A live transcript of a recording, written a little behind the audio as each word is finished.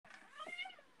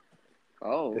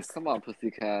Oh, This. come on,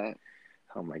 pussycat.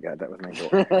 Oh my God, that was my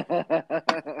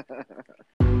door.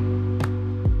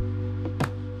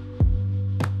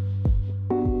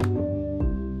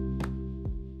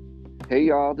 Hey,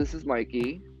 y'all, this is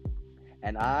Mikey,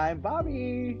 And I'm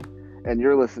Bobby. and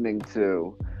you're listening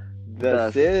to The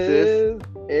the Sis Sis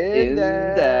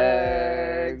Index.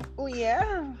 Index. Oh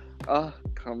yeah.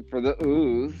 Come for the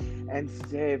ooze. And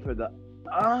stay for the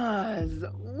us.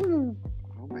 Ooh.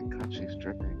 Oh my God, she's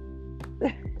dripping.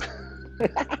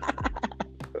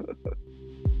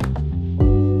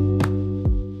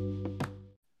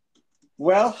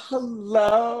 Well,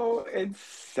 hello. It's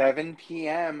 7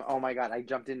 p.m. Oh my God, I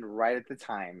jumped in right at the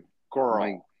time. Oh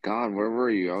my Girl. God, where were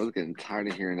you? I was getting tired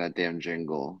of hearing that damn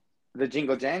jingle. The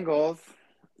jingle jangles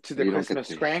to the You don't get Christmas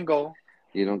to, scrangle.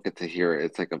 you don't get to hear it.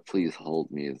 It's like a please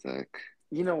hold music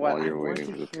You know what? while I you're want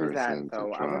waiting to for the hear that person to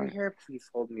though. I want to drive. hear please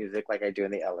hold music like I do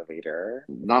in the elevator.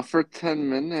 Not for 10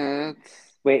 minutes.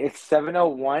 Wait, it's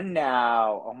 7:01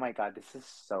 now. Oh my God, this is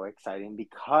so exciting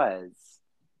because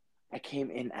I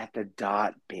came in at the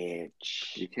dot,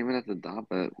 bitch. You came in at the dot,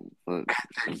 but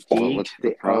D what's to the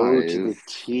the O to prize? the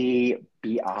T,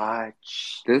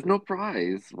 biatch. There's no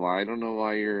prize. Why? I don't know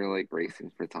why you're like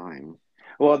racing for time.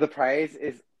 Well, the prize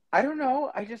is I don't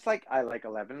know. I like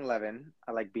 11:11.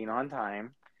 I like being on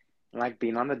time. I like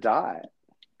being on the dot.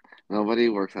 Nobody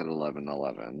works at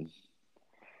 11:11.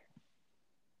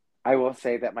 I will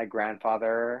say that my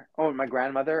grandfather, oh, my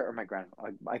grandmother or my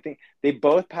grandfather, I think they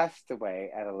both passed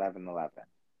away at 11:11.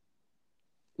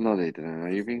 No, they didn't. Are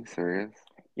you being serious?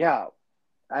 Yeah,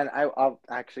 and I'll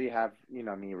actually have,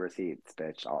 me receipts,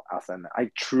 bitch. I'll send them. I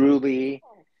truly,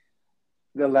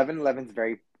 the 11:11 is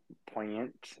very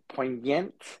poignant,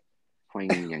 poignant,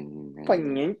 Poing.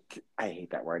 poignant. I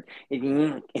hate that word.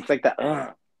 It's like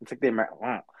the, it's like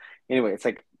anyway, it's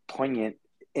like poignant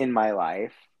in my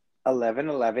life.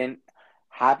 11:11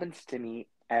 happens to me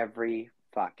every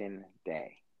fucking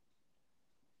day.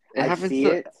 It I happens see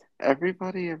to it.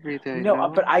 everybody every day, No,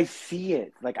 but no? I see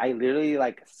it. Like I literally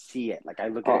like see it. Like I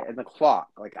look at Oh, it in the clock.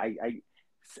 Like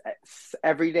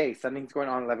every day something's going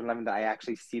on 11:11 that I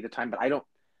actually see the time, but I don't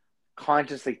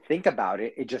consciously think about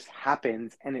it. It just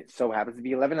happens, and it so happens to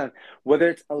be 11. Whether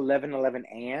it's 11:11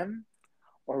 a.m.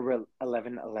 or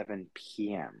 11:11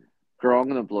 p.m. girl, I'm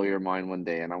gonna blow your mind one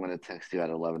day, and I'm gonna text you at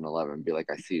 11:11 and be like,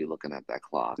 I see you looking at that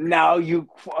clock. Now you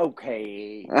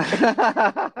okay?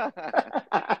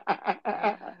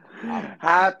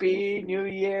 Happy New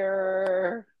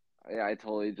Year! Yeah, I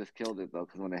totally just killed it though,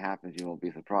 because when it happens, you won't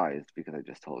be surprised because I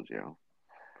just told you.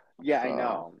 Yeah, I So,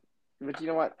 know. But you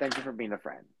know what? Thank you for being a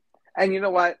friend. And you know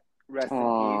what? Rest in peace.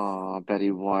 oh,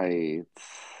 Betty White.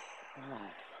 Oh,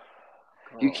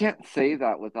 You girl. can't say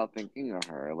that without thinking of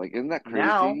her. Like, isn't that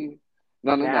Now, crazy?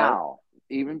 No, no, no. now.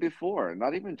 Even before,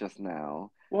 not even just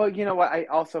now. Well, you know what? I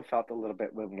also felt a little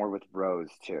bit more with Rose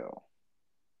too.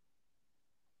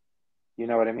 You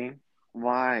know what I mean?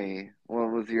 Why?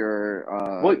 What was your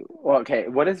Well, okay.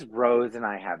 What does Rose and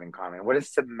I have in common? What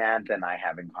does Samantha and I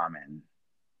have in common?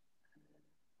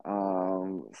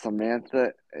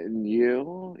 Samantha and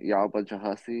you? Y'all a bunch of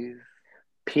hussies?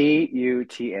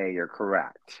 Puta. You're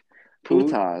correct.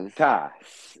 Putas. Putas. Ah,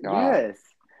 Yes.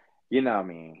 You know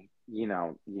me. You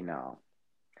know.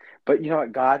 But you know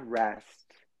what? God rest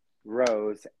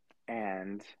Rose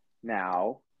and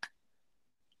now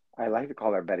I like to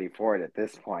call her Betty Ford at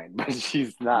this point, but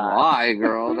she's not. why,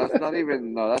 girl? That's not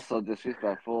even, no, that's so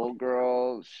disrespectful,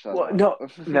 girl. Shut Well, up. no,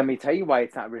 let me tell you why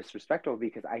it's not disrespectful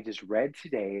because I just read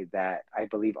today that I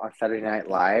believe on Saturday Night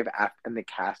Live after in the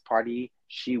cast party,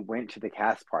 she went to the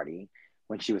cast party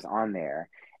when she was on there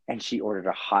and she ordered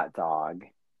a hot dog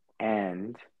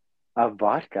and a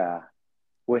vodka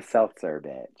with seltzer,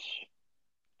 bitch.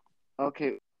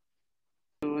 Okay,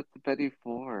 with Betty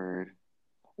Ford.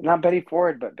 Not Betty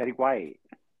Ford, but Betty White.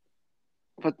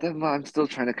 But then I'm still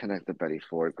trying to connect the Betty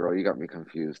Ford, girl. You got me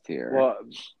confused here. Well,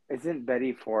 isn't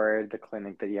Betty Ford the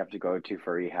clinic that you have to go to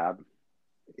for rehab?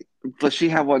 But she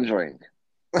had one drink.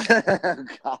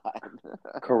 God.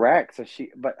 Correct. So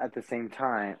but at the same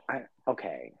time,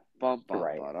 okay, Bum, you're bum,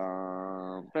 right.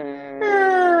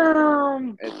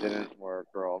 ba-dum, it didn't work,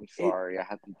 girl. I'm It, sorry. I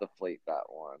had to deflate that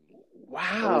one.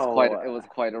 wow. It was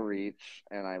quite a reach,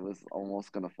 and I was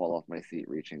almost gonna fall off my seat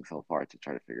reaching so far to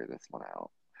try to figure this one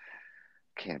out.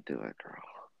 Can't do it,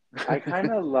 I girl.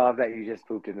 kind of love that you just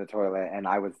pooped in the toilet and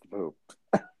I was the poop.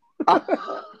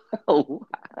 Oh,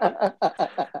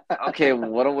 okay,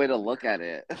 what a way to look at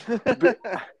it. But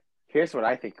here's what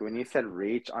I think. When you said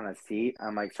reach on a seat,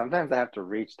 I'm like, sometimes I have to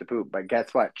reach to poop. But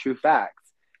guess what? True facts.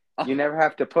 You never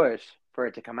have to push for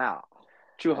it to come out.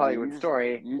 True I mean, Hollywood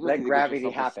story. you just Let need to get gravity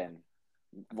yourself a happen.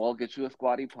 Well, get you a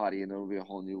squatty potty and it'll be a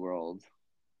whole new world.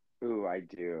 Ooh, I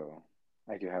do.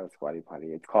 I do have a squatty potty.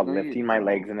 It's called No, you lifting my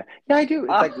legs don't. in a. Yeah, I do. It's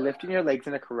like Ah, lifting your legs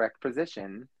in a correct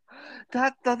position.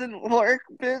 that doesn't work,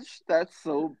 bitch. That's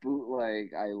so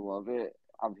bootleg. I love it.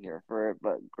 I'm here for it,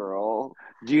 but girl,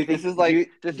 Do you this think is do like you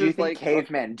this do you is think like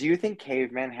cavemen do you think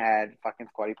cavemen had fucking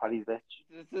squatty potties, bitch?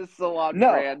 this is so on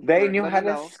No, brand they for knew how to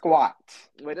no. squat.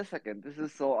 Wait a second. This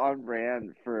is so on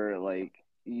brand for like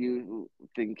you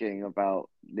thinking about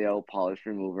nail polish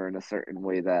remover in a certain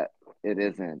way that it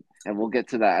isn't. And we'll get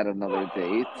to that at another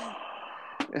date.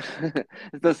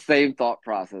 It's the same thought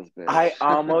process, bitch. I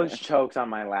almost choked on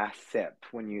my last sip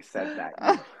when you said that,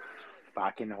 you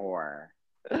fucking whore.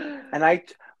 And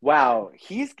wow,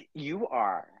 you're It's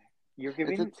a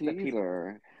giving the people,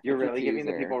 teaser. you're It's a really giving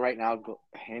the people teaser. right now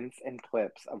hints and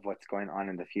clips of what's going on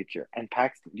in the future. And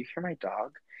Paxton, do you hear my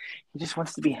dog? He just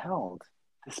wants to be held.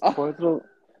 This Oh, poor little,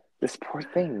 this poor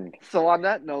thing. so on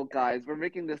that note, guys, we're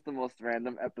making this the most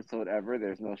random episode ever.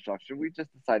 There's no structure. We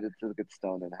just decided to get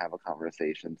stoned and have a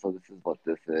conversation. So this is what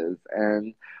this is.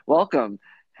 And welcome.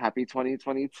 Happy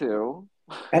 2022.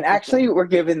 And actually, we're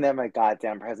giving them a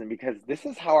goddamn present because this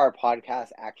is how our podcast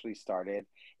actually started.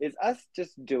 Is us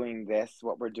just doing this,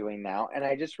 what we're doing now. And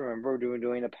I just remember doing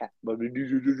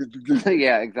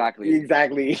Yeah, exactly.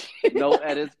 exactly No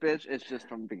edits, bitch. It's just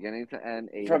from beginning to end,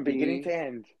 A to from beginning B. to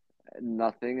end.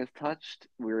 Nothing is touched.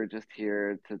 We were just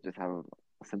here to just have a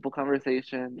simple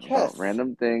conversation about Yes.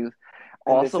 random things.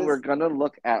 And this Also, we're is, gonna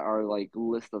look at our like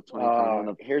list of 2021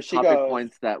 of here she topic goes.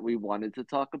 points that we wanted to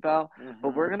talk about,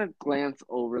 but we're Mm-hmm. gonna glance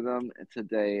over them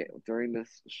today during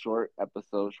this short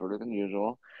episode, shorter than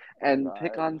usual, Oh, and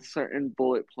pick God. on certain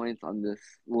bullet points on this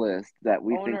list that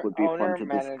we think would be fun Owner, to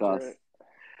discuss manager,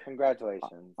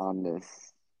 congratulations. on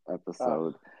this Ugh.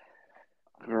 episode.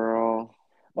 Girl,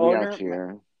 we out Owner,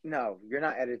 here. no, you're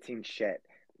not editing shit.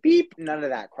 Beep, none of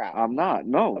that crap. I'm not.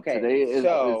 No, Okay, today is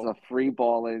so a free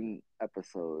balling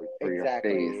episode for your face.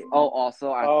 exactly. Oh,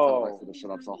 also, I have to tell Alexa Oh. to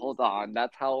shut up. So hold on.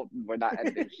 That's how we're not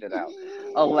editing shit out.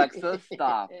 Alexa,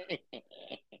 stop.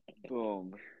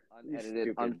 Boom. You Unedited,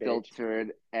 stupid bitch.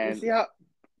 unfiltered, You see how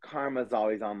karma's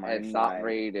always on my and not side.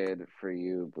 rated for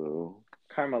you, boo.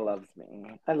 Karma loves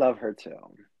me. I love her too.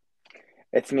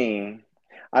 It's me.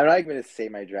 I'm not even going to say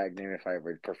my drag name if I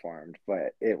ever performed,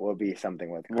 but it will be something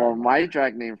with Well, karma. my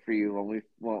drag name for you when we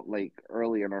well like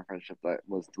early in our friendship that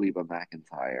was Dweeba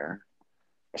McIntyre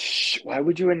Shh, why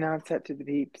would you announce that to the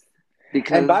peeps? And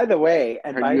because by the way,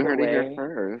 you heard it here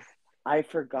first. I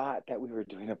forgot that we were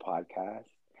doing a podcast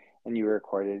and you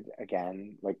recorded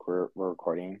again, like we're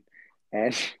recording.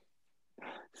 And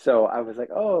so I was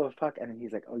like, oh, fuck. And then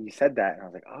he's like, oh, you said that. And I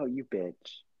was like, oh, you bitch.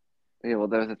 Yeah, well,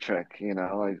 there's a trick, you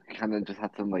know. I kind of just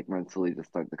had to like mentally just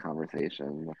start the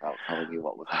conversation without telling you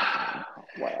what was happening.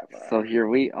 So Whatever. here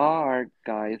we are,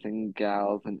 guys and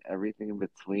gals, and everything in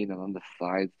between, and on the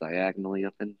sides, diagonally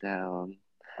up and down.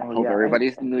 Oh, Hope yeah. And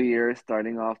everybody's New Year is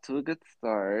starting off to a good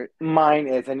start. mine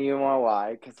is. And you know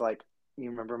why? Because, like, you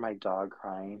remember my dog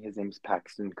crying? His name's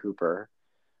Paxton Cooper.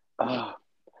 Oh,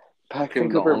 Give Paxton him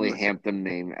the only Cooper. Hampton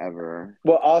name ever.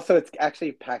 Well, also, it's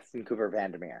actually Paxton Cooper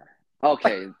Vandermeer.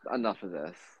 Okay, enough of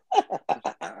this.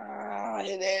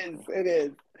 It is. It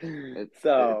is. It's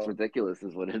So ridiculous,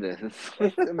 is what it is.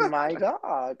 it's my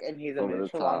dog, and he's It's a over the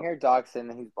miniature top. long-haired dachshund,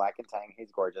 and he's black and tan.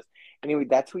 He's gorgeous. Anyway,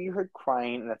 that's who you heard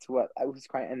crying, and that's what I was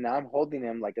crying. And now I'm holding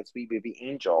him like a sweet baby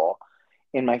angel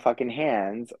in my fucking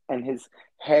hands, and his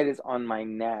head is on my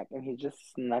neck, and he's just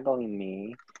snuggling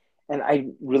me. And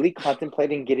I'm really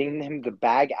contemplating getting him the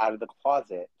bag out of the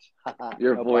closet.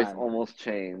 Your No voice pun. almost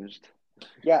changed.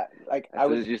 Yeah, like As I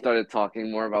soon was. as you started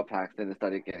talking more about Paxton, it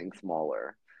started getting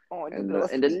smaller. Oh, the And little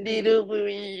the sweet little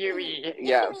baby.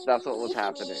 yes, that's what was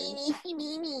happening.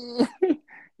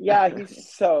 Yeah,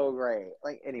 he's so great.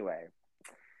 Like anyway,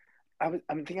 I'm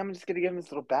thinking I'm just gonna give him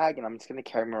this little bag and I'm just gonna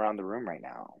carry him around the room right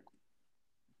now.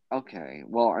 Okay,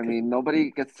 well, I Cause mean, nobody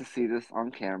gets to see this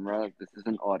on camera. This is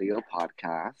an audio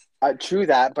podcast. true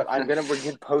that, but we're gonna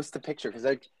post the picture because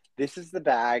like this is the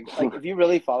bag. Like if you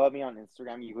really follow me on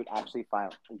Instagram, you would actually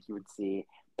find like you would see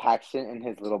Paxton and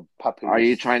his little Are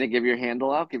you papoose. trying to give your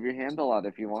handle out? Give your handle out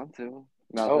if you want to.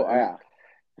 Oh yeah.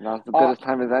 Now's as good Uh, as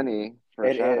time as any for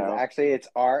a it shout is out. actually it's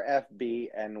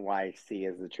RFBNYC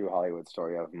is the true Hollywood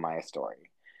story of my story.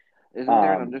 Isn't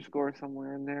there an Um, underscore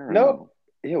somewhere in there or nope.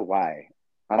 no? Ew, why?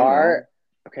 I don't R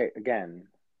know. okay, again.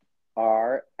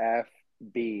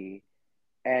 RFBNYC.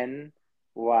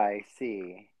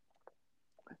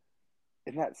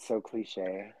 Isn't that so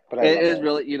cliche? But I It love is it.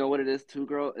 really, you know what it is too,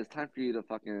 girl? It's time for you to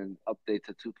fucking update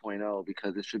to 2.0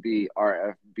 because it should be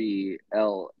RFBLAN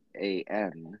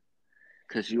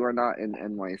because you are not in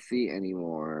NYC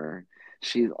anymore.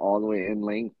 She's all the way in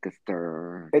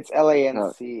Lancaster. It's So,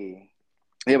 LANC.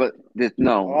 yeah, but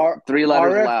no, R 3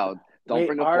 letters RF allowed. Don't wait,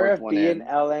 bring a fourth one RFB and in.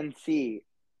 LNC.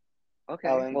 Okay,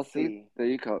 well, see, LNC. there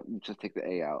you go. Just take the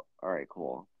A out. All right,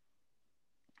 cool.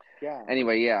 Yeah.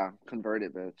 Anyway, yeah, convert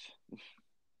it, bitch.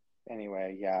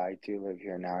 Anyway, yeah, I do live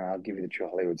here now, and I'll give you the true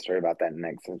Hollywood story about that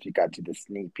next since you got to the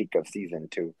sneak peek of season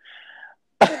 2.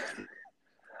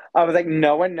 I was like,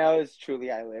 no one knows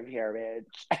truly I live here,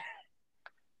 bitch.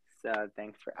 So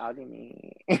thanks for outing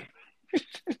me.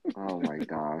 Oh my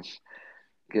gosh,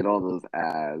 get all those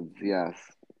ads. Yes,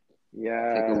 take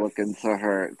a Yes. look into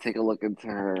her. Take a look into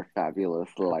her fabulous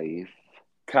life.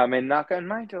 Come and knock on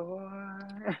my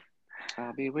door.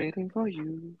 I'll be waiting for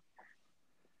you.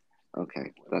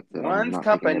 Okay, that's it. I'm One's not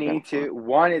taking it company that far. too.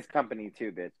 One is company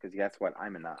too, bitch. Because guess what?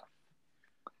 I'm enough.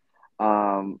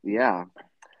 Yeah.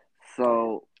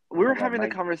 So we I were love having a my.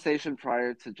 conversation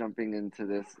prior to jumping into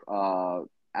this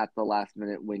at the last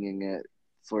minute winging it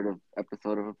sort of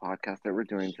episode of a podcast that we're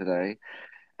doing today.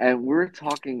 And we're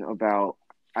talking about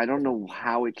I don't know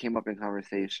how it came up in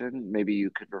conversation. Maybe you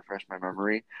could refresh my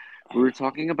memory. We were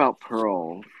talking about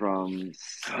Pearl from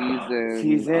season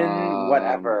Season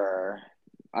whatever.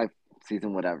 I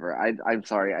season whatever. I'm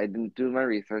sorry, I didn't do my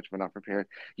research, but not prepared.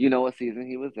 You know what season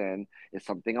he was in? Is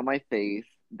something on my face.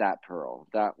 That Pearl,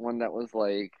 that one that was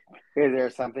like Is there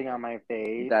something on my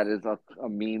face? that is a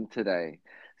meme today.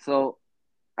 So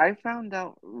I found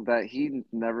out that he'd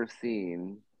never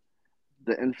seen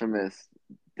the infamous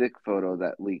dick photo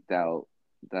that leaked out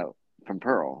that from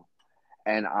Pearl.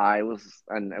 And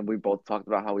and we both talked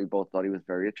about how we both thought he was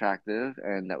very attractive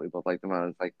and that we both liked him. I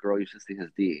was like, girl, you should see his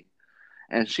D.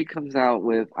 And she comes out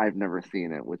with, I've never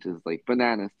seen it, which is like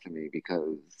bananas to me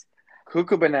because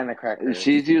Cuckoo banana crackers.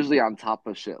 she's usually on top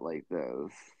of shit like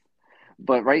this.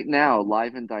 But right now,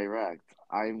 live and direct,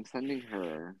 I'm sending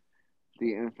her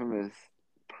the infamous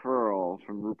Pearl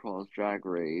from RuPaul's Drag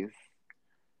Race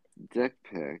dick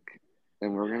pic,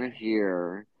 and we're gonna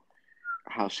hear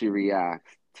how she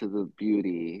reacts to the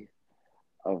beauty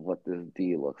of what this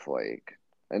D looks like.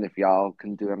 And if y'all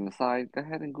can do it on the side, go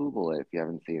ahead and Google it if you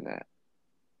haven't seen it.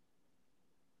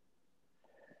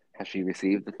 Has she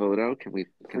received the photo? Can Please,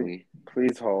 we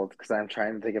please hold, because I'm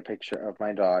trying to take a picture of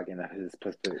my dog and his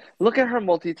pussy. look at her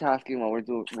multitasking while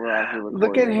we're out here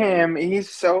Look at recording? him. He's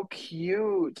so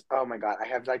cute. Oh my God. I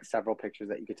have like several pictures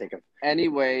that you could take of.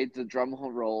 Anyway, the drum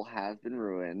roll has been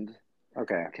ruined.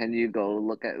 Okay. Can you go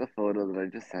look at the photo that I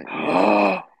just sent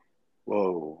you?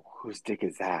 Whoa. Whose dick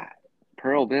is that?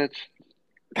 Pearl, bitch.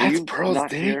 Were That's you Pearl's not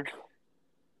dick? here?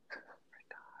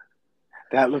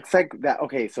 That looks like that.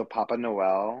 Okay, so Papa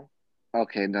Noel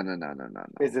Okay, no,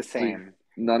 is the please, same.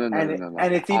 no.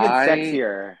 And it's even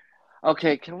sexier.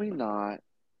 Okay, can we not?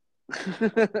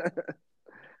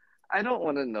 I don't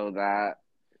want to know that.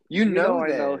 You You know know I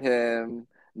know this. him.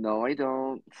 No, I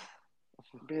don't.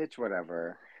 Bitch,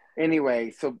 whatever.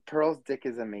 Anyway, so Pearl's dick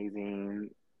is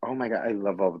amazing. Oh my God, I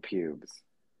love all the pubes.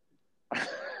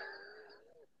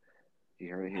 You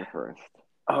heard it here first.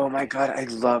 Oh my God, I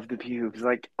love the pubes.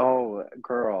 Like, oh,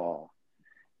 girl,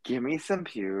 give me some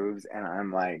pubes, and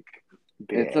I'm like,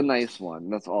 It's a bitch. nice one.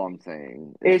 That's all I'm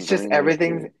saying. It's a It's just very nice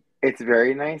everything's. D. It's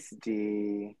very nice,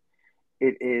 D.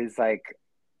 It is like,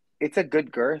 it's a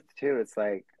good girth too. It's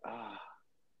like, oh,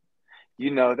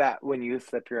 you know that when you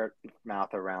slip your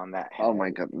mouth around that Oh head, my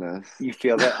goodness. you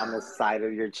feel that on the side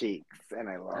of your cheeks, and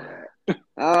I love it.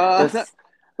 Uh, This,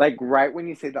 like right when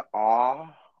you say the "aw"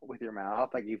 with your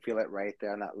mouth, like you feel it right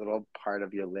there on that little part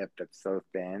of your lip that's so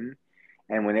thin,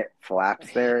 and when it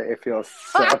flaps there, it feels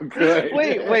so good.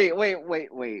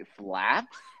 wait.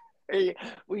 Flaps?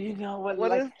 Well, you know what,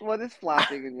 What like is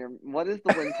flapping in your what is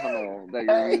the wind tunnel that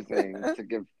you're using to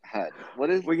give head? What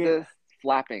is we can, this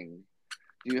flapping?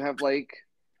 Do you have like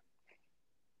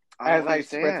I don't as I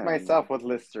spritz understand. myself with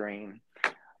Listerine.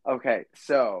 Okay,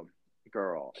 so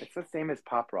girl, it's the same as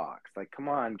Pop Rocks. Like, come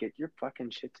on, get your fucking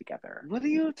shit together. What are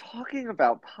you talking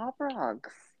about? Pop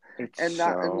rocks It's and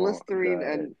not and so Listerine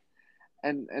good.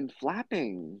 and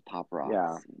flapping pop Yeah.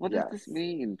 rocks. What does this Yes.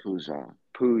 mean, Pooja?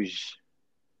 Pooge.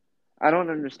 I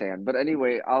don't understand. But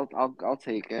anyway, I'll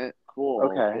take it. Cool.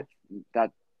 Okay.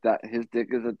 If that his dick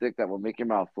is a dick that will make your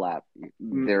mouth flap.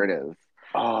 Mm, There it is.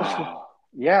 oh,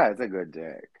 yeah, it's a good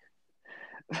dick.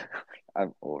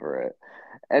 I'm over it.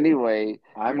 Anyway,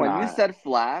 I'm when you not. said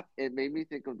flap, it made me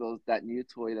think of that new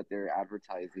toy that they're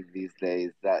advertising these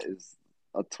days. That is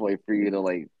a toy for you to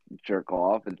like jerk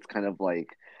off. It's kind of like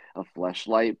a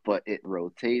fleshlight, but it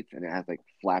rotates and it has like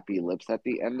flappy lips at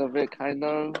the end of it, kind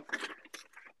of.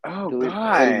 Oh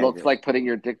It looks God. like putting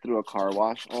your dick through a car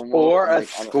wash almost. Or I'm a like,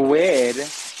 I don't. squid.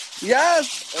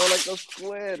 Yes, or like a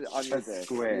squid on A your dick.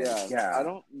 squid. Yes, I Yeah.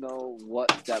 don't know what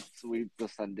depths we've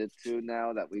descended to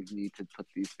now that we need to put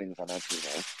these things on our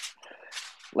penis.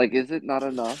 Like, is it not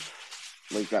enough?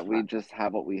 Like that we just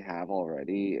have what we have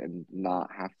already and not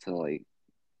have to like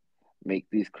make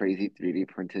these crazy 3D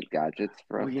printed gadgets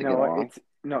for Well, us you to know get what?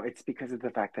 off? It's because of the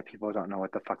fact that people don't know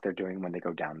what the fuck they're doing when they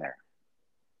go down there.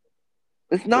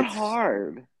 It's not It's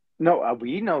hard. no,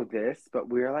 we know this, but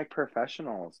we're like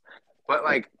professionals. But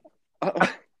Like, like,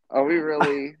 are we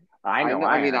really? I I know know.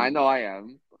 I I mean, I am. know I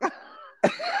am.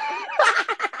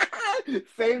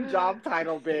 Same job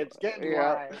title, bitch. Get in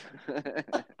Yeah. line.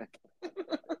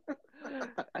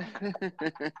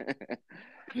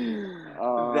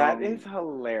 That is um,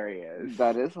 hilarious.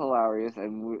 that is hilarious,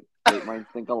 and great minds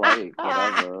think alike.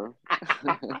 Whatever.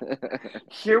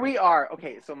 Here we are.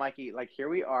 Okay, so Mikey, like here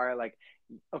we are. Like,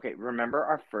 okay, remember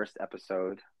our first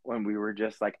episode when we were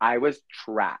just like, I was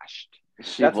trashed.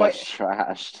 She That's was why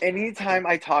trashed. anytime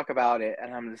I talk about it,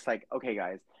 and I'm just like, okay,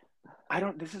 guys, I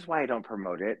don't. This is why I don't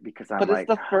promote it because I'm But it's like,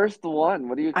 the first one.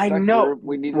 What do you I expect? know.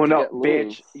 We needed Well, to no, get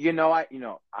bitch.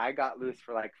 loose. I got loose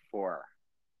for like four.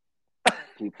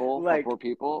 People for Like, four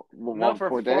people. no, One for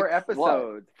four four dicks. What?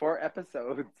 episodes. 4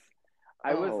 episodes.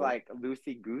 I was Oh, like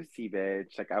loosey goosey,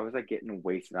 bitch. Like I was like getting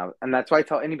wasted. And that's why I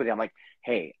tell anybody, I'm like,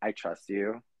 hey, I trust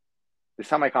you. This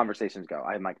is how my conversations go.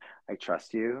 I'm like, I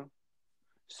trust you.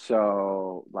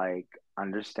 So like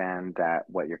understand that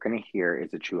what you're gonna hear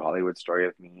is a true Hollywood story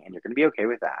of me, and you're gonna be okay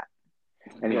with that.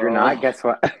 And if you're not, girl. guess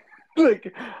what?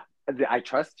 Like I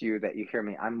trust you that you hear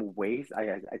me. I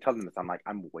tell them this. I'm like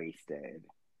I'm wasted,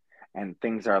 and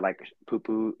things are like poo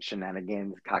poo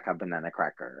shenanigans, caca banana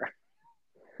cracker.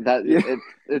 That Yeah.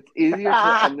 it's easier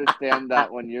to understand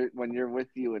that when you're with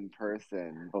you in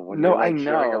person, but when you're No, I like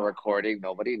sharing a know. recording,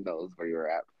 nobody knows where you're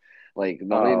at. Like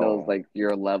nobody knows Oh, like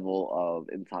your level of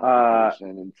uh,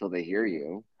 intoxication until they hear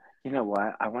you. you know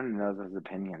what? I want to know those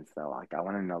opinions though. Like, I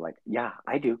want to know, like, yeah,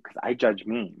 I do, because I judge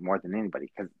me more than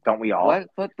anybody. Because don't we all? What?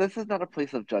 But this is not a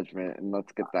place of judgment, and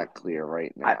let's get that clear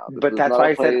right now. This But is that's not a why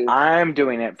I said place I'm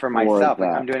doing it for for myself. Like,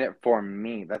 I'm that. doing it for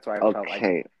me. That's why I felt like.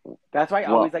 Okay. That's why I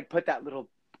always Well, like put that little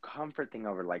comfort thing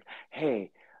over. Like,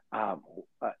 hey, um,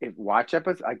 if watch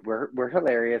episodes, like we're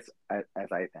hilarious as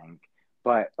I think,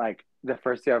 but like the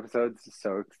first 2 episodes.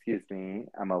 So excuse me,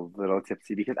 I'm a little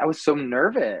tipsy because I was so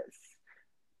nervous.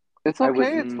 it's I was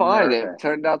okay. It's fine. It nervous.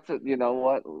 turned out to, you know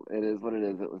what? It is what it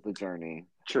is. It was the journey.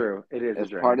 True, it is a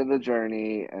It's part journey. of the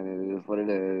journey, and it is what it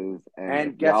is. And if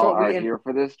And guess y'all what? are here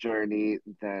for this journey,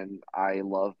 then I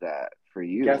love that for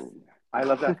Guess you. I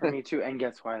love that for me too. And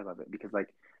guess why I love it? Because like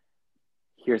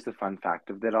here's the fun fact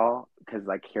of it all. Because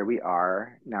like here we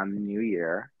are now in the new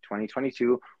year,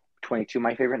 2022, 22,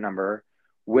 my favorite number,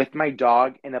 with my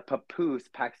dog in a papoose,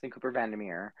 Paxton Cooper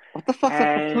Vandermeer, What the fuck's a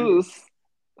and papoose?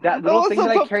 that little What's thing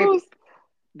a papoose?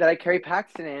 that I carry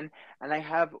Paxton in, and I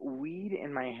have weed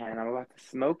in my hand. I'm about to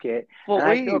smoke it, Well, and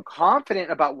I feel wait. confident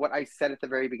about what I said at the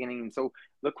very beginning. And so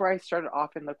look where I started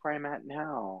off, and look where I'm at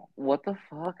now. What the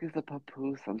fuck is a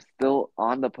papoose? I'm still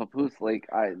on the papoose. What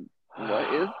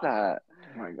is Oh that?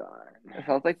 my god, It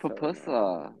sounds like so annoying.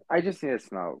 papusa. I just need to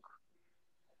smoke.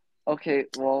 Okay,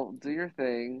 well, do your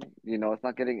thing. You know, it's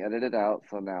not getting edited out,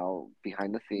 so now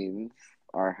behind the scenes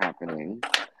are happening.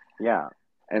 Yeah.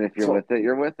 And if you're So with it,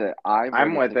 you're with it. I'm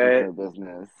I'm already with taking care it. of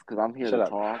business because I'm here to Shut up.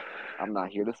 talk. I'm not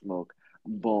here to smoke.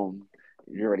 Boom.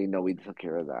 You already know we took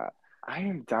care of that. I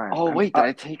am done. Oh, I'm wait, did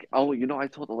I take? Oh, you know, I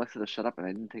told Alexa to shut up and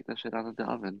I didn't take that shit out of the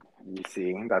oven. You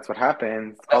see, that's what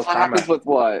happens. It's That's called what happens karma. with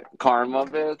what? Karma,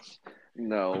 bitch?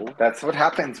 No. That's what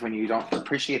happens when you don't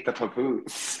appreciate the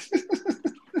papoose.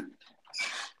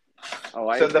 Oh,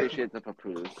 I So appreciate the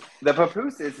papoose. the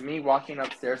papoose is me walking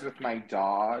upstairs with my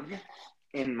dog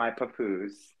in my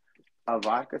papoose, a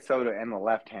vodka soda in the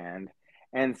left hand,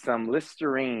 and some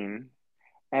Listerine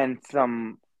and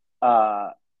some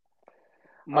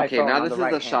my Okay, phone now on this the is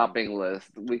right a hand. shopping list.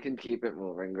 We can keep it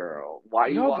moving, girl. Why are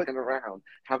you No, but walking around?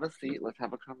 Have a seat. Let's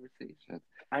have a conversation.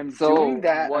 I'm doing So,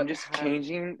 that. I'm what just has.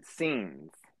 changing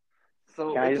scenes.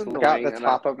 So, Can I it's just look out the annoying, and I.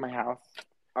 top of my house?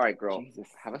 All right, girl, Jesus.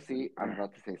 have a seat. I'm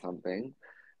about to say something.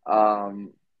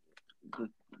 Um,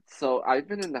 so I've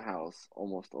been in the house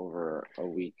almost over a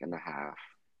week and a half.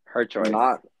 Her choice.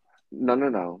 Not, no, no,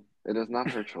 no. It is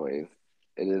not her choice.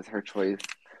 It is her choice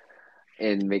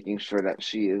in making sure that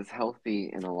she is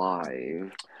healthy and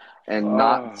alive and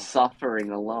not Oh.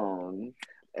 suffering alone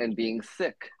and being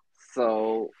sick.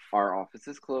 So our office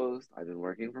is closed. I've been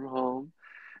working from home.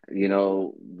 You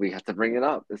know, we have to bring it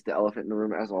up. It's the elephant in the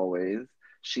room as always.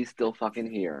 She's still fucking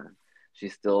here.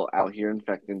 She's still out here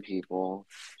infecting people.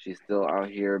 She's still out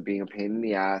here being a pain in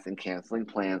the ass and canceling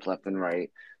plans left and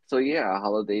right. So yeah,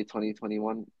 holiday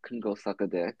 2021 can go suck a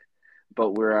dick,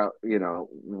 but we're out,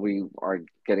 we are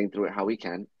getting through it how we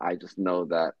can. I just know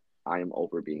that I'm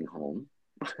over being home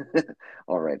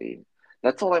already.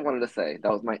 That's all I wanted to say.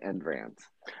 That was my end rant.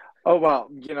 Oh well,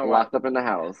 you know what? Locked up in the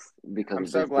house because I'm of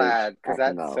so this bitch glad because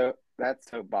acting up. that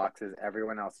soapbox is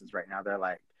everyone else's right now. They're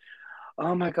like,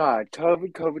 oh my God,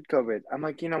 COVID, COVID, COVID. I'm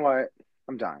like, you know what?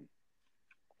 I'm done.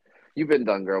 You've been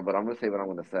done, girl, but I'm gonna say what I'm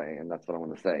gonna say, and that's what I'm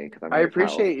gonna say because I'm I in this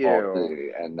house appreciate all you.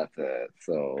 day, and that's it.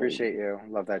 So Appreciate you.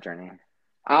 Love that journey.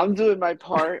 I'm doing my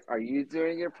part. Are you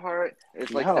doing your part?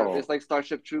 It's Yo, like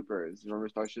Starship Troopers. Remember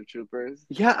Starship Troopers?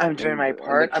 yeah, I'm doing my And the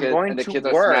part. I'm kids going and the to kids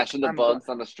are work. smashing the bugs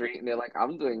on the street, and they're like,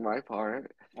 "I'm doing my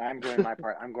part." I'm doing my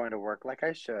part. I'm going to work like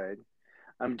I should.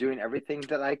 I'm doing everything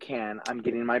that I can. I'm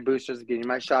getting my boosters, getting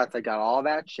my shots. I got all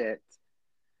that shit.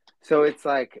 So it's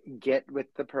like, get with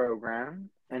the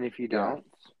program. And if you Yes. don't,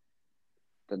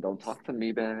 Then don't talk to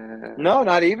me, man. no,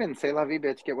 not even. Say love you,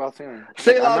 bitch. Get well soon. Like,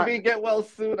 Say I'm la not, vie, get well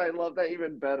soon. I love that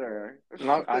even better.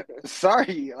 no,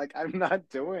 sorry. Like, I'm not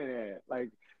doing it.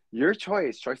 Like, your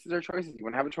choice. Choices are choices. You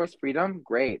want to have a choice? Freedom?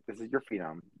 Great. This is your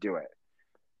freedom. Do it.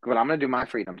 But I'm going to do my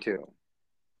freedom too.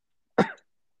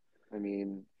 I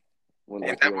mean, when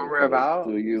Is Lucky that what Lady we're says, about?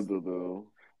 "Do you, boo boo?"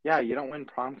 Yeah, you don't win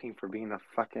prom king for being a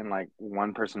fucking like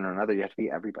one person or another. You have to be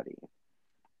everybody.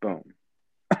 Boom.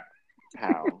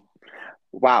 How?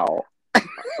 Wow.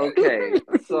 Okay,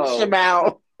 so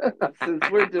Shamao. since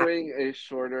we're doing a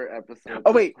shorter episode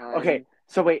Oh this wait. Okay. time,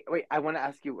 So wait. I want to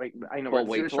ask you. Wait. I know we're but this is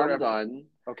wait a till short I'm episode. done.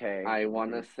 Okay. I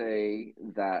want to say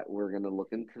that we're gonna look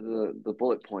into the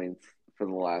bullet points for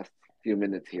the last few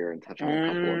minutes here and touch on a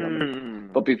couple of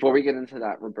them. But before we get into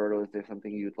that, Roberto, is there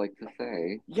something you'd like to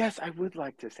say? Yes, I would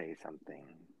like to say something.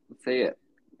 Say it.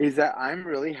 Is that I'm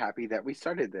really happy that we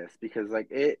started this because like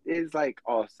it is like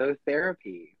also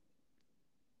therapy.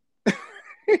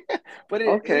 But it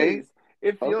Okay, is.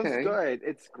 It feels okay. good.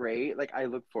 It's great. Like I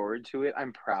look forward to it.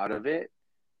 I'm proud of it.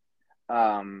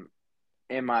 Um,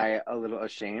 am I a little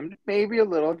ashamed? Maybe a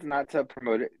little, not to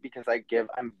promote it because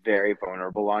I'm very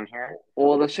vulnerable on here.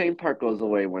 Well, the shame part goes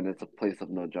away when it's a place of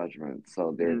no judgment.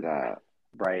 So there's Mm, that.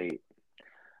 right.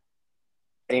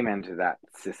 Amen to that,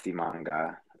 sissy manga.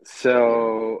 Yeah.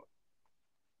 So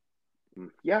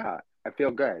yeah, I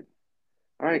feel good.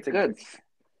 All right, It's a good.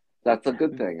 That's a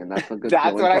good thing, and that's a good that's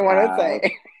feeling what I to want to have.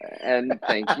 say. And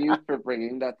thank you for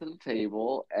bringing that to the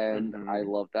table. And I Hmm.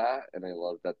 love that. And I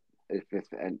love that if it's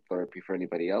and therapy for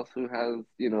anybody else who has,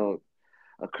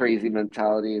 a crazy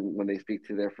mentality and when they speak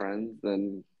to their friends,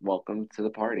 then welcome to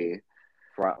the party.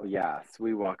 Well, yes,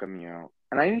 we welcome you.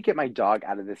 And I need to get my dog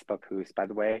out of this papoose, by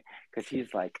the way, because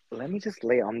he's like, let me just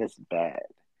lay on this bed.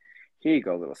 Here you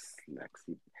go, little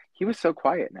Lexi. He was so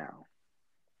quiet now.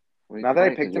 Well, he's Now that I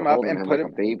quiet because picked you're him up holding and him put like a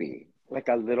him baby. like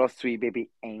a little sweet baby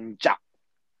angel.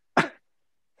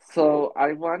 So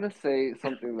I want to say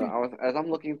something that as I'm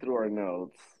looking through our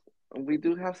notes, we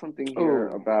do have something here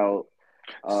Oh, about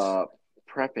uh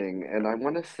prepping, and I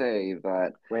want to say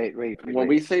that when we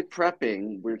wait. say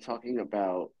prepping, we're talking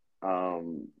about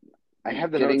um I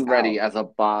have the notes getting ready out. as a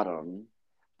bottom.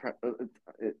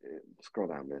 Scroll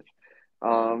down,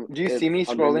 bitch. Do you see It's me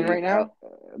scrolling underneath. right now?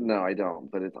 No, I don't,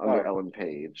 but it's under Oh, Ellen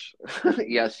Page.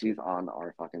 Yes, she's on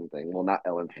our fucking thing. Well, not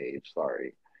Ellen Page.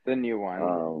 Sorry. the new one.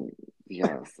 Um,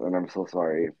 yes, and I'm so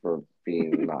sorry for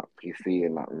being not PC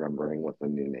and not remembering what the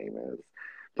new name is.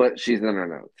 But she's in our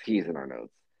notes. He's in our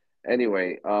notes.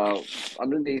 Anyway,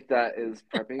 underneath that is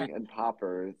prepping and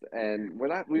poppers, and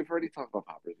we've already talked about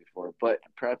poppers before, but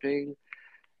prepping,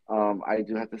 I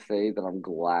do have to say that I'm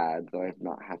glad that I've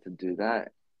not had to do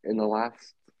that in the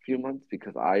last few months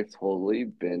because I've totally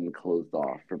been closed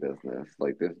off for business.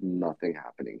 Like there's nothing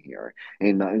happening here.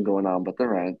 Ain't nothing going on but the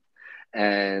rent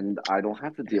and I don't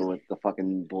have to deal with the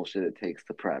fucking bullshit it takes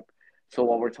to prep. So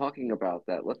while we're talking about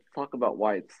that, let's talk about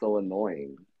why it's so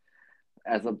annoying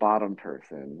as a bottom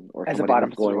person or As a somebody bottom,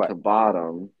 who's this is going to what?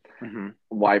 bottom, Hmm.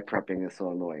 why prepping is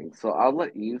so annoying. So I'll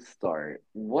let you start.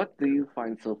 What do you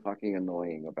find so fucking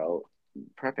annoying about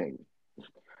prepping?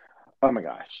 Oh my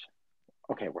gosh.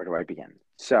 Okay, where do I begin?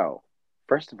 So,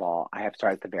 first of all, I have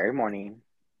started the very morning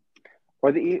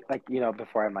or like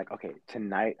before I'm like, okay,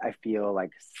 tonight I feel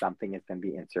like something is going to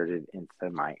be inserted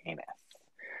into my anus.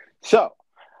 So,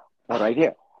 what do I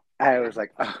do? I was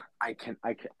like, ugh, I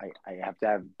have to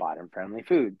have bottom friendly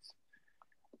foods.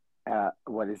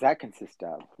 What does that consist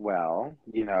of? Well,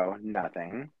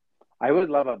 nothing. I would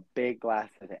love a big glass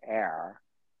of air.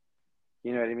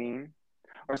 You know what I mean?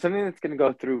 Or something that's going to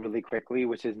go through really quickly,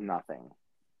 which is nothing.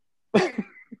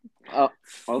 Oh,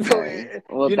 So, okay.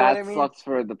 Well, you know what I that mean? sucks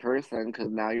for the person because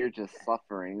now you're just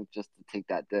suffering just to take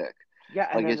that dick. Yeah,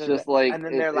 Like it's just like and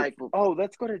then it, they're it's like, "Oh,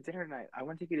 let's go to dinner night. I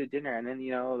want to take you to dinner." And then,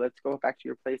 let's go back to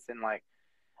your place and like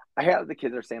I hear the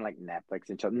kids are saying like Netflix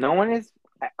and chill. No one is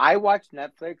I watch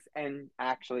Netflix and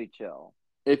actually chill.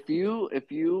 if you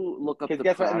look up Cuz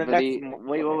guess what? In the depravity, wait,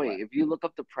 wait, okay, wait. what? If you look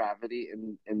up depravity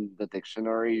in the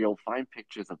dictionary, you'll find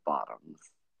pictures of bottoms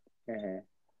Mhm.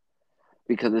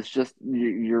 because it's just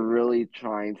you're really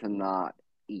trying to not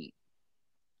eat,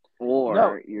 No,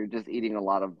 or you're just eating a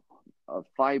lot of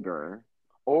fiber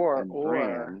or and or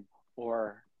bran.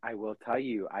 or I will tell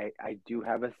you, I do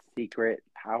have a secret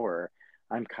power.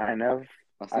 I'm kind of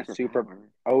A a secret super power.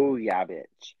 oh yeah,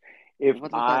 bitch. If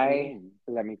What does that I mean?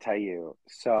 let me tell you.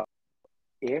 So,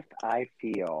 if I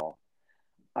feel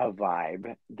a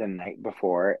vibe the night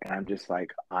before and I'm just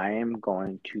like I am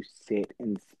going to sit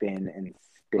and spin and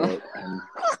spit and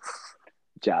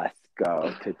just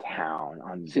go to town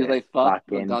on She's this like, fuck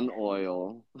the fucking gun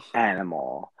oil.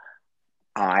 animal.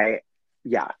 I,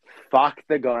 yeah, fuck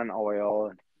the gun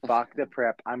oil, fuck the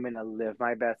prep. I'm gonna live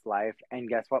my best life, and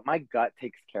guess what? My gut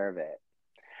takes care of it.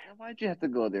 Why'd you have to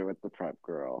go there with the prep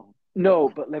girl? No,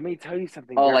 but let me tell you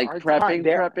something. Oh, There like are times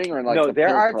there. prepping, or like No, the there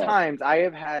pill are prep? times I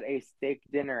have had a steak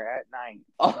dinner at night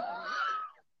Oh.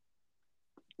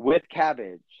 with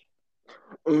cabbage,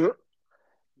 and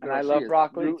Girl, I she love is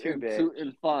broccoli too, rootin' bitch.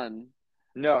 tootin' fun.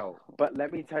 No, but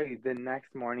let me tell you, the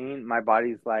next morning, my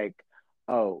body's like,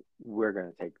 "Oh, we're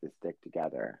gonna take this stick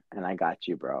together," and I got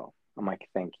you, bro. I'm like,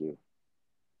 "Thank you."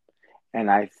 And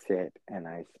I sit and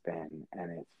I spin,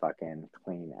 and it's fucking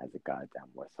clean as a goddamn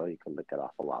whistle. You could lick it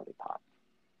off a lollipop.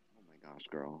 Oh my gosh,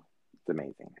 girl. It's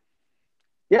amazing.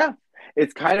 Yeah,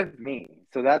 it's kind of me.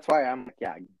 So that's why I'm like,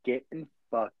 yeah, get in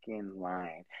fucking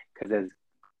line. Because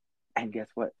and guess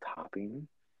what? Topping,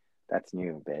 that's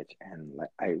new, bitch. And like,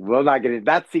 I will not get it.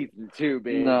 That's season 2,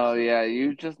 bitch. No, yeah,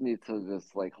 you just need to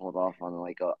just like hold off on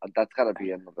like that's gotta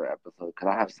be another episode because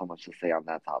I have so much to say on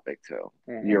that topic too.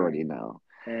 You Mm-hmm. already know.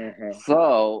 Mm-hmm.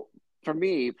 So for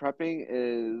me, prepping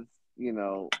is,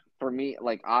 for me,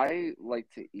 like I like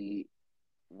to eat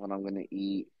when I'm gonna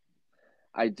eat.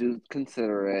 I do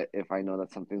consider it if I know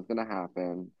that something's gonna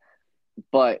happen,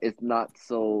 but it's not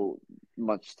so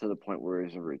much to the point where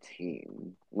it's a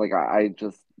routine. Like I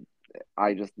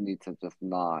just need to just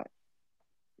not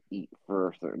eat for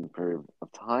a certain period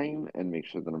of time and make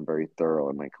sure that I'm very thorough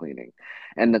in my cleaning.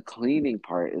 And the cleaning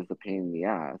part is the pain in the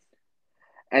ass.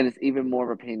 And it's even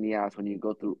more of a pain in the ass when you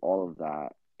go through all of that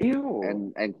Ew.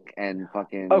 and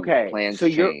fucking Okay, plans so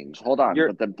you're change. Hold on,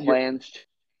 you're but then you're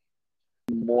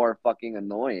more fucking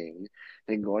annoying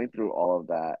than going through all of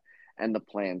that and the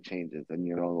plan changes and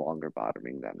you're no longer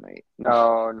bottoming that night.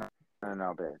 no,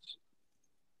 bitch.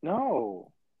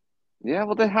 No. Yeah,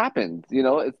 well, that happens.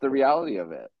 It's the reality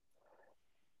of it.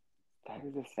 That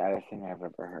is the saddest thing I've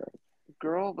ever heard.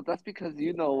 Girl, but that's because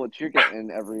you know what you're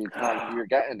getting every time you're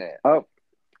getting it. Oh,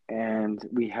 and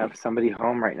we have somebody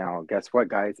home right now. Guess what,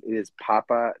 guys? It is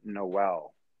Papa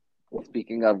Noel.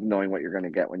 Speaking of knowing what you're going to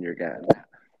get when you're getting it.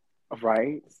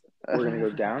 Right? We're gonna go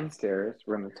downstairs.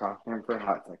 We're gonna talk to him for a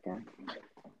hot second.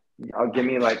 Give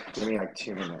me like 2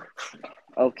 minutes.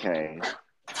 Okay.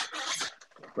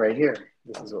 Right here.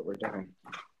 This is what we're doing.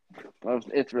 Well,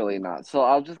 it's really not. So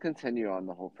I'll just continue on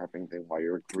the whole prepping thing while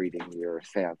you're greeting your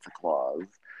Santa Claus.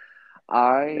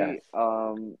 Yes.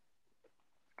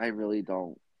 I really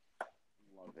don't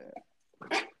love it.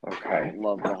 I Okay. don't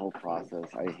love the whole process.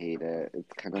 I hate it.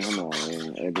 It's kind of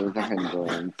annoying. It is a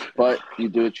hindrance, but you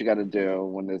do what you got to do.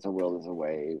 When there's a will, there's a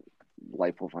way.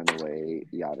 Life will find a way.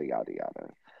 Yada yada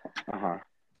yada. Uh-huh.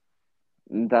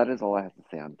 And that is all I have to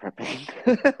say on prepping.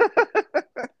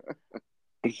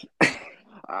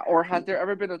 Or has there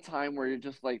ever been a time where you're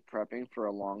just like prepping for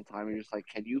a long time and you're just like,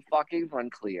 can you fucking run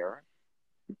clear?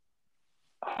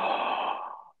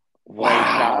 Like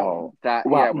that, Wow. yeah,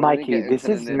 Wow, we're gonna Mikey, get this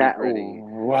into the is nitty not gritty. No,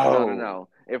 no, whoa. no.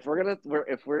 If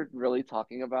we're really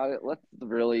talking about it, let's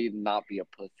really not be a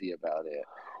pussy about it.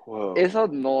 It's Whoa.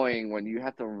 annoying when you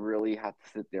really have to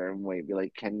sit there and wait, be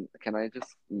like, can I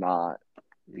just not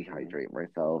Mhm. dehydrate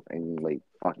myself and like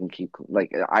fucking keep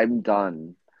like I'm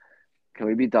done. Can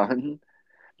we be done?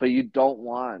 But you don't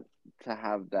want to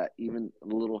have that even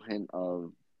little hint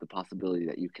of the possibility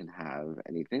that you can have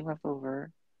anything left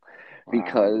over Wow.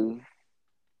 because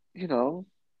you know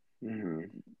Hmm.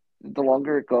 the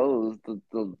longer it goes,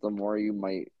 the more you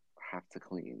might have to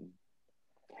clean.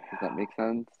 Does that make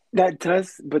sense? That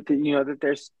does, but you know that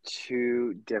there's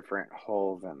two different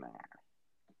holes in there.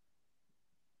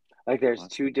 Like there's What?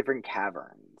 two different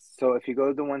caverns. So if you go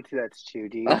to the one that's too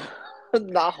deep,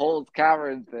 Not holes,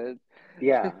 caverns, bitch.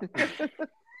 yeah.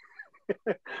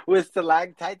 With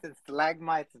stalactites and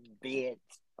stalagmites, bitch.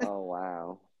 Oh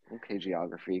wow. Okay,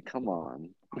 geography. Come on.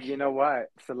 You know what?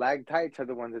 Stalactites are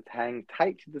the ones that hang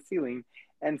tight to the ceiling,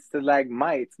 and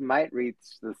stalagmites might reach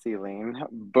the ceiling.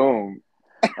 Boom.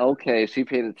 Okay, she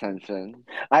paid attention.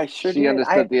 I sure She did.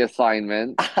 understood the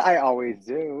assignment. I always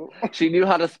do. She knew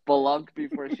how to spelunk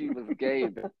before she was gay.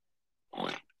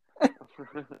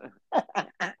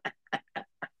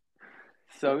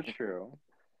 So true.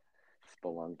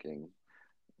 Spelunking.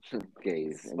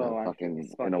 Gays in a Spelunking, fucking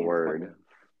in a spelunking, word.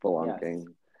 spelunking. Yes, Spelunking.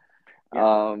 yes.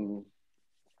 Um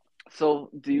so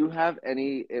do you have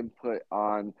any input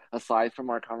on, aside from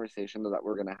our conversation that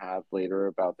we're gonna have later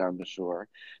about Down the Shore,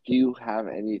 do you have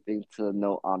anything to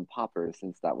note on poppers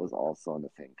since that was also in the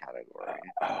same category?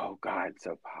 Oh God,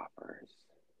 so poppers.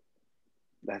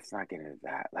 Let's not get into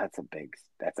that. That's a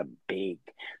big.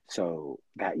 So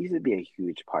that used to be a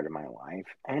huge part of my life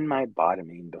and my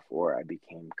bottoming before I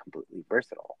became completely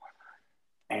versatile.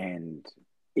 And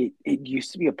it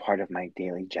used to be a part of my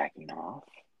daily jacking off.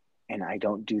 And I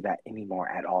don't do that anymore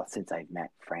at all since I've met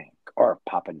Frank or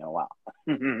Papa Noel.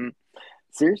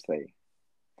 Seriously.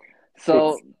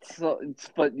 It's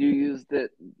But you used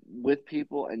it with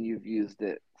people and you've used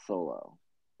it solo.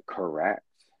 correct.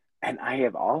 And I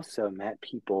have also met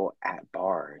people at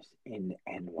bars in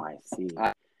I NYC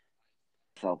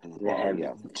myself as that well, have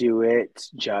yes. do it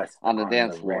just On the on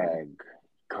dance the floor. reg,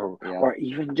 Yeah. or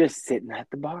even just sitting at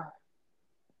the bar.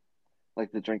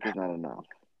 Like the drink is not enough.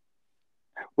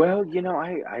 Well,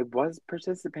 I was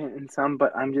participant in some,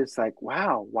 but I'm just like,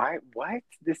 wow, why? What?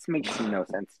 This makes no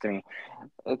sense to me.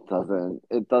 It doesn't.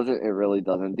 It doesn't. It really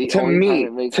doesn't. The To only time me,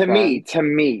 it makes to me, sense. to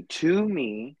me, to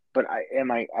me. But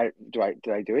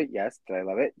did I do it? Yes. Did I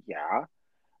love it? Yeah.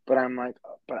 But I'm like,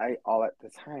 but I all at the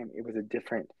time it was a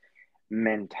different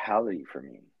mentality for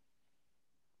me.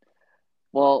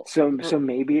 Well, So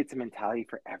maybe it's a mentality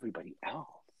for everybody else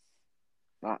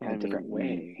in I a different mean,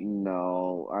 way.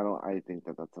 no, I don't. I think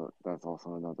that that's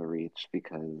also another reach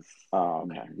because Oh,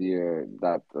 okay.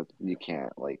 you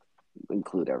can't like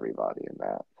include everybody in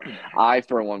that. I,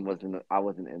 for one,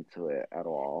 wasn't into it at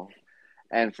all.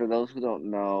 And for those who don't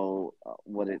know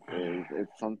what it is,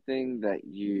 it's something that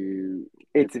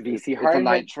It's VC it's a hardened.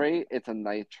 nitrate. It's a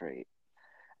nitrate,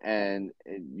 and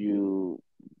you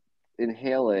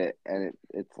inhale it, and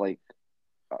it's like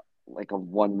a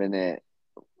 1 minute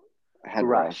head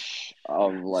Rush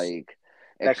rush of like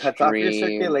that cuts off your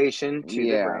extreme, circulation to the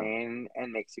yeah. brain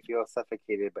and makes you feel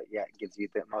suffocated, but yet gives you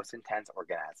the most intense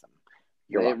orgasm.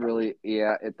 You're It welcome. really,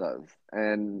 yeah, it does,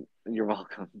 and you're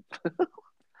welcome.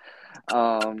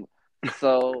 um,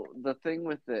 so the thing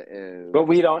with it is, But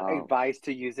we don't advise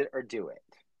to use it or do it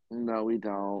no, we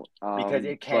don't. because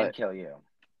it can But kill you.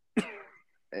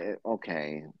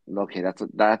 okay, okay,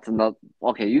 that's enough.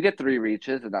 Okay, you get three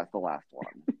reaches, and that's the last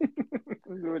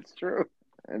one, It's true.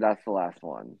 and that's the last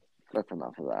one. That's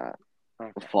enough of that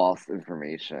Okay. false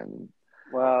information.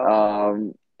 Well,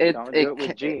 Um, it don't do it it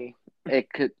with G.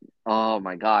 it could. Oh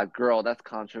my God, girl, that's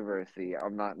controversy.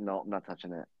 I'm not. No, I'm not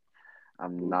touching it.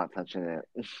 I'm not touching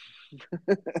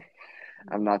it.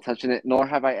 I'm not touching it. Nor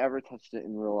have I ever touched it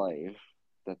in real life.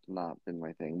 That's not been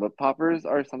my thing. But poppers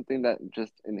are something that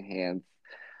just enhance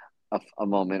a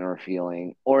moment or a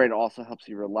feeling, or it also helps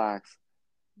you relax,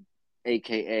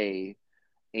 aka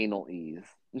anal ease.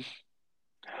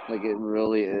 Like it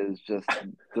really is just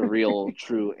the real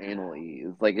true anal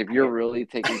ease. Like if you're I really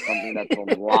taking something that's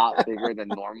a lot bigger than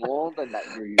normal than that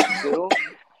you're used to,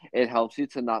 it helps you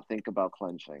to not think about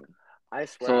clenching. I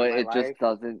swear So on my it just life,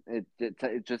 doesn't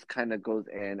it just kind of goes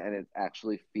in and it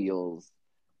actually feels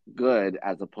good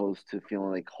as opposed to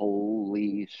feeling like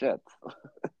holy shit.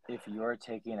 if you're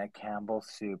taking a Campbell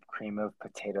soup cream of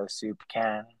potato soup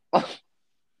can,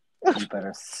 you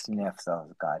better sniff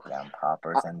those goddamn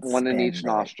poppers and One in spin, each bitch.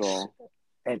 nostril.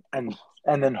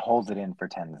 And then hold it in for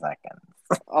 10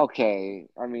 seconds. Okay,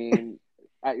 I mean,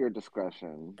 at your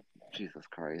discretion. Jesus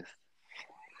Christ.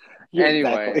 Yeah,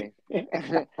 exactly.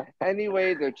 Anyway,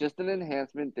 anyway, they're just an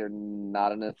enhancement. They're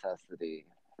not a necessity.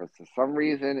 For some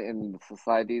reason, in the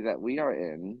society that we are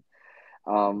in,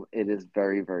 it is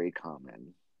very, very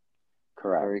common.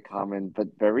 Correct. Very common, but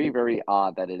very, very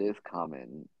odd that it is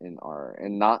common in our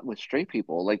and not with straight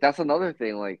people. Like that's another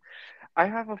thing. Like I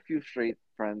have a few straight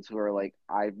friends who are like,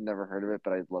 I've never heard of it,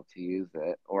 but I'd love to use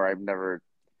it, or I've never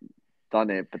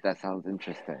done it, but that sounds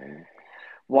interesting.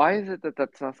 Why is it that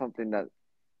that's not something that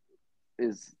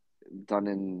is done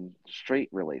in straight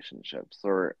relationships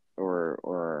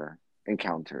or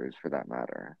encounters for that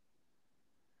matter?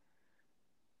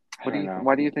 I don't know.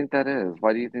 Why do you think that is?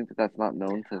 Why do you think that that's not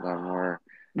known to them or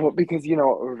Well, because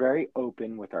we're very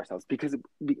open with ourselves. Because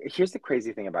here's the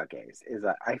crazy thing about gays is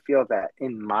that I feel that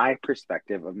in my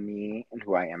perspective of me and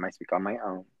who I am, I speak on my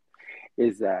own.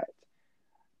 is that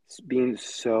being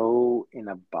so in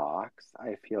a box,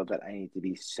 I feel that I need to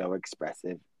be so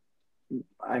expressive.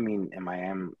 I mean, I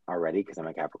am already because I'm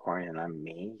a Capricorn and I'm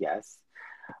me, yes.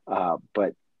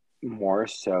 But more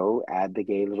so, add the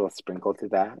gay little sprinkle to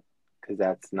that because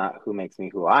that's not who makes me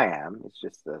who I am. It's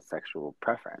just a sexual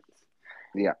preference.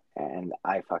 Yeah. And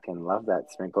I fucking love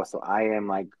that sprinkle. So I am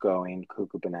like going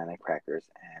cuckoo banana crackers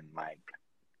and like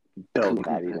building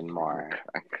Cuckoo that even more.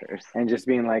 crackers. And just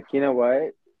being like, you know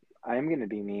what? I'm going to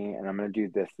be me and I'm going to do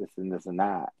this, this, and this, and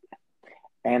that.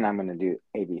 And I'm going to do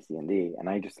A, B, C, and D. And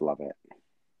I just love it.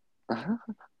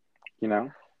 You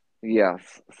know? Yes,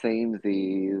 same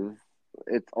these.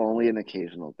 It's only an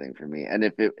occasional thing for me. And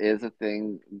if it is a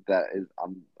thing that is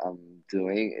I'm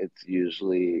doing, it's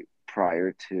usually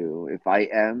prior to, if I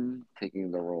am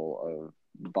taking the role of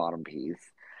the bottom piece,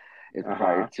 it's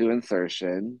prior Uh-huh. to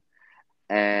insertion.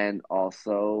 And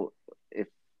also if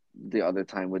the other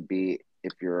time would be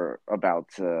if you're about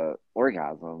to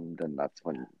orgasm, then that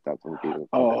would be the good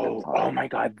Oh time. my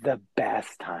God. The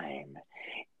best time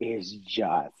is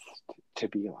just to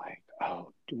be like,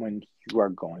 oh, when you are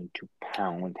going to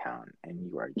Pound Town and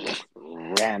you are just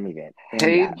ramming it in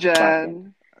Hey that fucking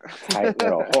Jen. tight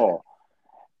little hole.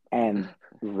 And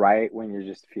right when you're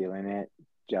just feeling it,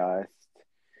 just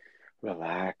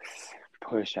relax,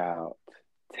 push out,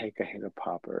 take a hit of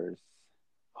poppers,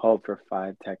 hold for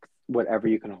 5 texts, whatever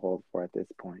you can hold for at this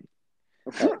point.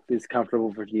 That is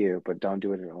comfortable for you, but don't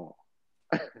do it at all.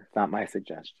 It's not my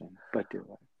suggestion, but do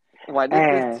it. Why did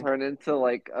this And turn into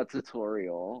like a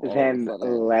tutorial all of a then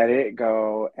sudden? let it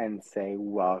go and say,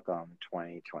 welcome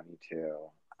 2022.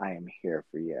 I am here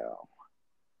for you.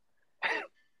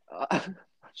 Uh,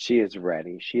 She is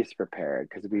ready. She is prepared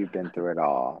because we've been through it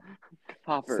all.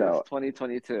 Poppers So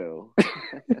 2022.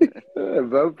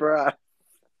 vote for us.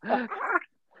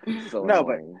 So No,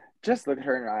 but annoying. just look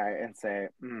her in the eye and say,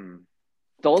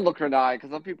 Don't look her in the eye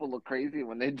because some people look crazy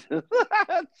when they do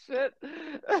that shit.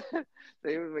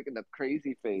 They were making a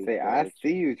crazy face, say, I bitch.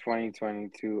 see you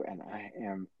 2022, and I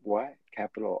am what?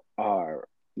 Capital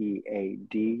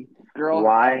READ Girl, have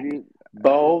Y, you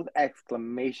bold,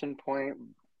 exclamation point,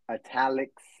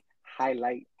 italics,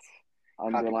 highlight,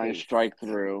 copy underline paste. strike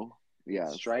through?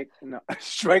 Yes. Strike no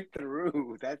strike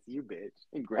through. That's you,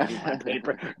 bitch. Grading my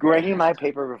paper. Grading my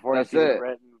paper before it's That's even it.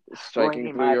 written. Striking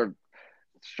Grading through my your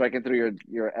striking through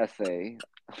your essay.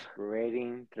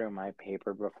 grading through my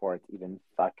paper before it's even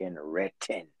fucking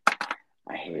written.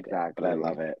 I hate it, but I Exactly.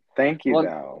 love it. Thank you, One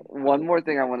though. one more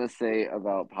thing I want to say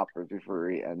about poppers before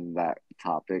we end that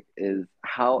topic is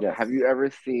how Yes. have you ever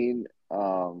seen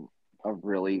a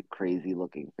really crazy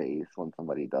looking face when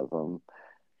somebody does them?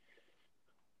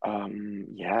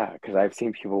 Yeah, because I've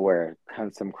seen people wear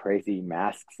some crazy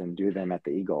masks and do them at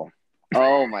the Eagle.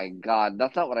 Oh my God,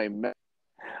 that's not what I meant.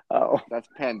 Oh, That's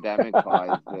pandemic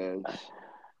vibes, bitch.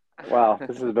 well,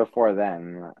 this is before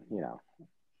then.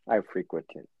 I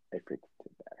frequented there,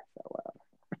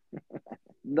 so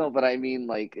No, but I mean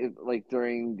like if like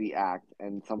during the act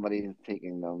and somebody is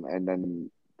taking them and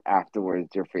then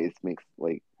afterwards your face makes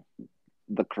like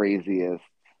the craziest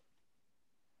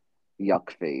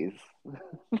yuck face.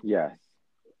 yes.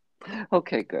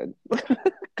 Okay, good.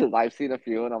 Because I've seen a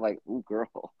few and I'm like, ooh,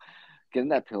 girl, get in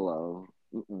that pillow.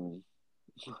 Mm-mm.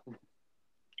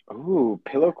 Ooh,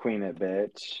 pillow queen it,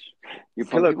 bitch. You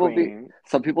Some pillow people be, queen.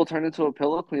 some people turn into a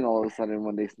pillow queen all of a sudden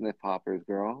when they sniff poppers,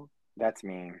 girl. That's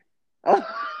me.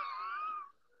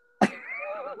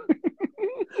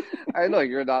 I know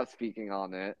you're not speaking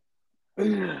on it, I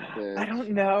bitch.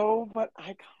 don't know, but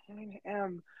I kind of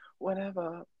am.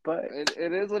 Whatever.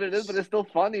 It is what it is, but it's still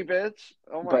funny, bitch.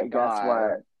 Oh my But guess God.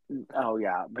 what? Oh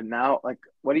yeah. But now, like,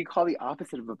 what do you call the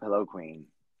opposite of a pillow queen?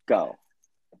 Go.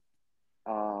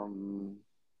 Um,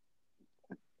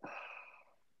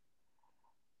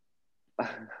 I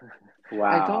don't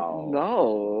Wow.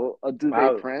 know. A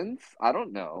duvet Wow. prince? I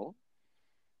don't know.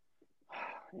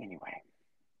 Anyway,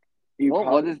 you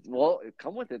probably Well,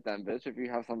 come with it then, bitch, if you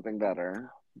have something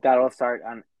better. that'll start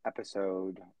on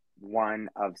episode 1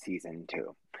 of season 2.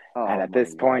 And Oh at my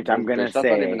this God, point, I'm this gonna bitch.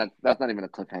 say, That's not even a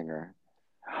cliffhanger.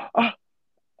 oh,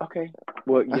 okay.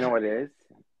 Well, you know what it is?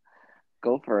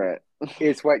 Go for it.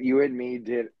 It's what you and me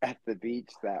did at the beach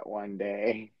that one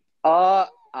day.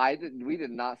 We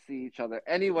did not see each other.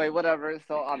 Anyway, whatever.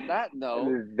 So on that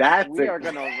note, That's we a are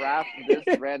gonna wrap this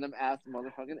random ass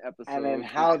motherfucking and then episode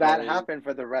how that because happened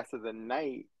for the rest of the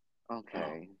night.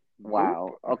 okay. Boop.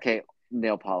 Wow. Okay,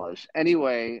 nail polish.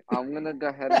 Anyway, I'm gonna go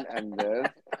ahead and end this.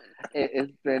 It has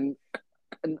been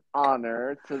an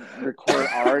honor to record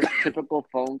our typical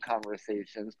phone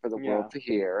conversations for the world Yeah. to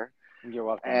hear. You're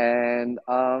welcome. And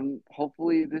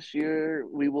hopefully this year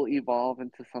we will evolve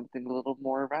into something a little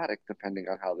more erratic, depending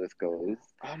on how this goes.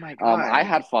 Oh my I God.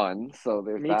 had fun, so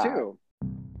there's Me that. too.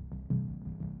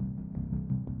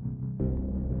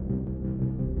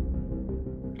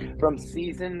 From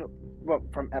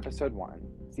episode 1,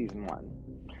 season 1,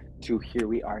 to here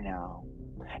we are now.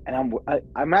 And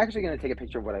I'm actually going to take a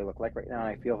picture of what I look like right now. And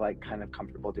I feel like kind of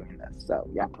comfortable doing this. So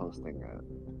yeah, I'm posting it.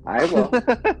 I will.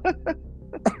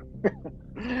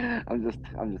 I'm just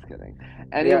kidding. Yeah,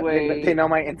 Anyway, they know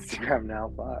my Instagram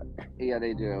now. Fuck. yeah,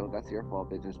 they do. That's your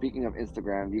fault, bitch. And speaking of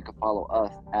Instagram, you can follow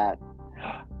us at.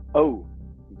 Oh,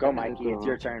 go, Mikey. It's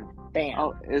your turn. Bam.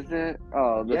 Oh, is it?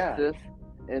 Oh, the Yeah. Cis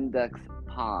Index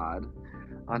Pod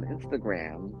on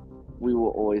Instagram. We will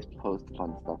always post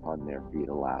fun stuff on there for you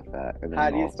to laugh at. And How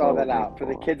do you spell that out? For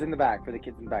the fun. kids in the back, how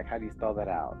do you spell that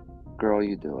out? Girl,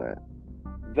 you do it.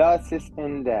 The Cis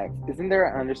Index. Isn't there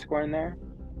an underscore in there?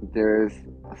 There's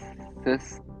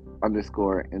Cis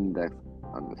 _index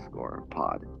 _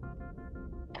 pod.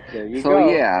 There you So go.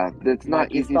 yeah, it's not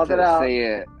Mikey easy spelled to it out. say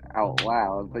it out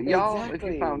loud, but y'all, if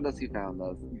Exactly. you found us, you found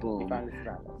us. Boom. You found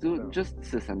us. Do just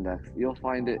Cis Index. You'll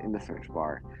find it in the search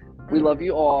bar. We love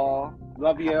you all.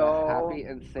 Love you. Have a happy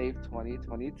and safe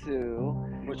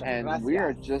 2022. Muchas And gracias. we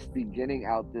are just beginning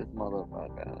out this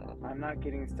motherfucker. I'm not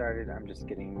getting started. I'm just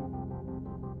getting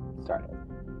started.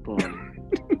 Boom.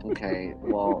 Okay,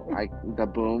 well, the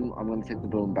boom, I'm going to take the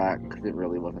boom back because it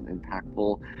really wasn't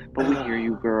impactful. But we hear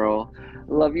you, girl.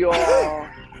 Love you all.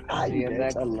 See you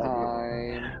next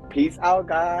time. Peace out,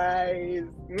 guys.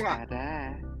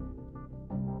 Bye-bye.